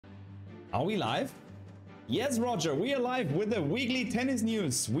Are we live? Yes, Roger, we are live with the weekly tennis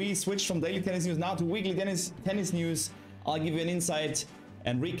news. We switched from daily tennis news now to weekly tennis news. I'll give you an insight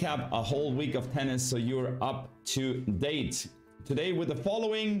and recap a whole week of tennis so you're up to date. Today with the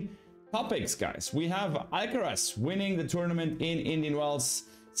following topics, guys. We have Alcaraz winning the tournament in Indian Wells,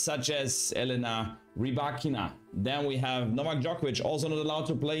 such as Elena Rybakina. Then we have Novak Djokovic, also not allowed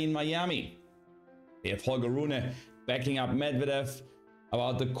to play in Miami. We have Holger Rune backing up Medvedev.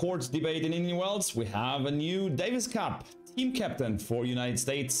 About the courts debate in Indian Wells, we have a new Davis Cup team captain for United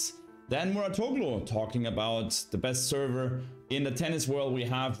States. Then Muratoglu talking about the best server in the tennis world. We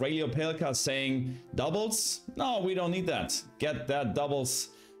have Ray Opelka saying doubles? No, we don't need that. Get that doubles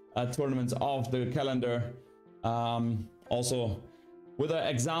tournament off the calendar. Also with an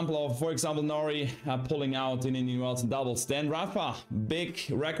example of, for example, Nori pulling out in Indian Wells in doubles. Then Rafa, big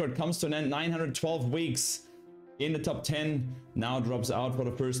record comes to an end, 912 weeks in the top 10, now drops out for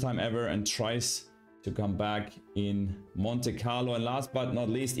the first time ever and tries to come back in Monte Carlo. And last but not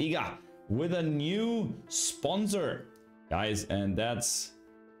least, Iga with a new sponsor, guys, and that's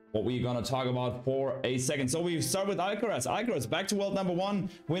what we're gonna talk about for a second. So we start with Alcaraz. Alcaraz back to world number 1,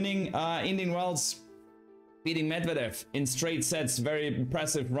 winning Indian Wells, beating Medvedev in straight sets. Very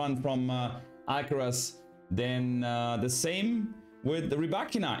impressive run from Alcaraz. Then the same with the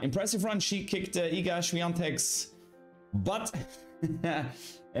Rybakina. Impressive run. She kicked Iga Swiatek's butt.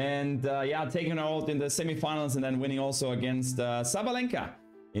 And yeah, taking her out in the semifinals and then winning also against Sabalenka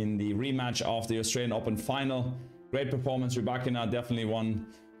in the rematch of the Australian Open final. Great performance. Rybakina definitely won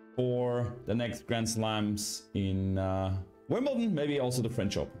for the next Grand Slams in Wimbledon, maybe also the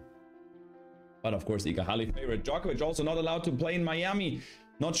French Open. But of course, Iga highly favorite. Djokovic also not allowed to play in Miami.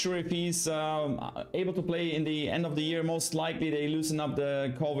 Not sure if he's able to play in the end of the year. Most likely they loosen up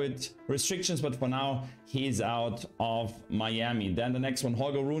the COVID restrictions, but for now he's out of Miami. Then the next one,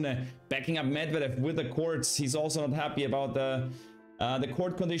 Holger Rune backing up Medvedev with the courts. He's also not happy about the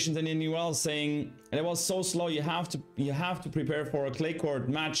court conditions in Indian Wells, saying it was so slow. You have to prepare for a clay court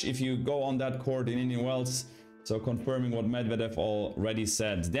match if you go on that court in Indian Wells. So confirming what Medvedev already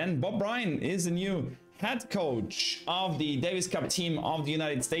said. Then Bob Bryan is the new head coach of the Davis Cup team of the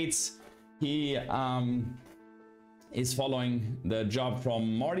United States. He is following the job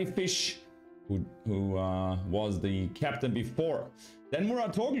from Marty Fish, who was the captain before. Then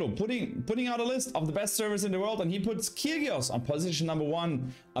Muratoglu putting out a list of the best servers in the world, and he puts Kyrgios on position number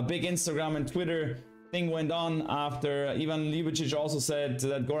 1. A big Instagram and Twitter thing went on after Ivan Ljubicic also said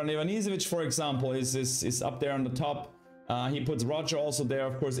that Goran Ivanisevic, for example, is up there on the top. He puts Roger also there,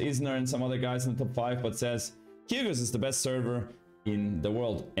 of course, Isner and some other guys in the top 5, but says Kyrgios is the best server in the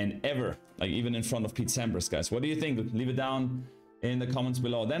world and ever, like even in front of Pete Sampras, guys. What do you think? Leave it down in the comments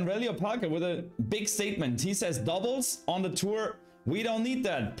below. Then Ray Opelka with a big statement. He says doubles on the tour, we don't need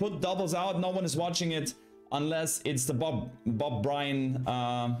that. Put doubles out, no one is watching it unless it's the Bob Bryan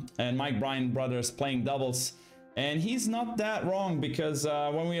and Mike Bryan brothers playing doubles. And he's not that wrong, because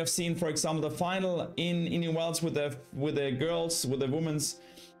when we have seen, for example, the final in Indian Wells with the girls, with the women's,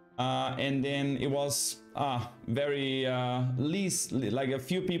 and then it was very least, like a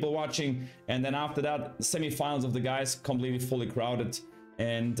few people watching, and then after that, semifinals of the guys completely fully crowded.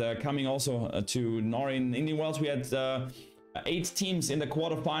 And coming also to Nori in Indian Wells, we had 8 teams in the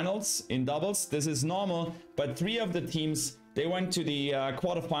quarterfinals in doubles. This is normal, but 3 of the teams, they went to the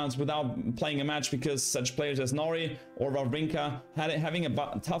quarterfinals without playing a match, because such players as Nori or Wawrinka having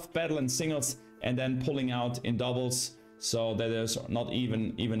a tough battle in singles and then pulling out in doubles, so that there's not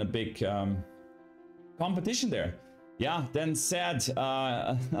even a big competition there. Yeah, then sad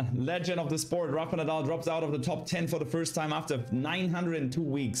legend of the sport, Rafa Nadal drops out of the top 10 for the first time after 902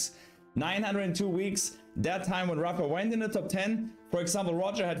 weeks. 902 weeks. That time when Rafa went in the top 10, for example,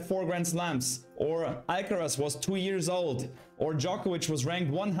 Roger had 4 Grand Slams, or Alcaraz was 2 years old, or Djokovic was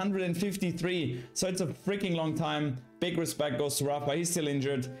ranked 153. So it's a freaking long time. Big respect goes to Rafa. He's still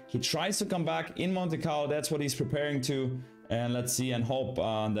injured. He tries to come back in Monte Carlo. That's what he's preparing to. And let's see and hope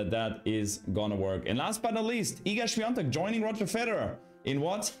that is gonna work. And last but not least, Iga Swiatek joining Roger Federer in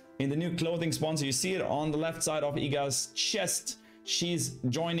what? In the new clothing sponsor. You see it on the left side of Iga's chest. She's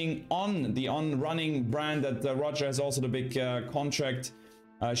joining On, the On running brand that Roger has also the big contract.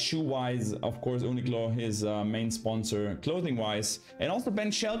 Shoe-wise, of course, Uniqlo, his main sponsor, clothing-wise. And also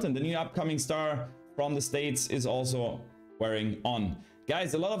Ben Shelton, the new upcoming star from the States, is also wearing On.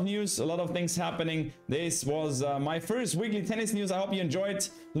 Guys, a lot of news, a lot of things happening. This was my first weekly tennis news. I hope you enjoyed.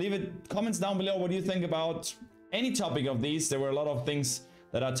 Leave it comments down below what you think about any topic of these. There were a lot of things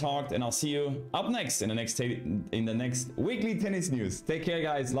that I talked, and I'll see you up next in the next weekly tennis news. Take care,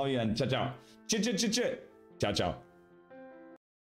 guys. Love you, and ciao ciao. Ciao ciao.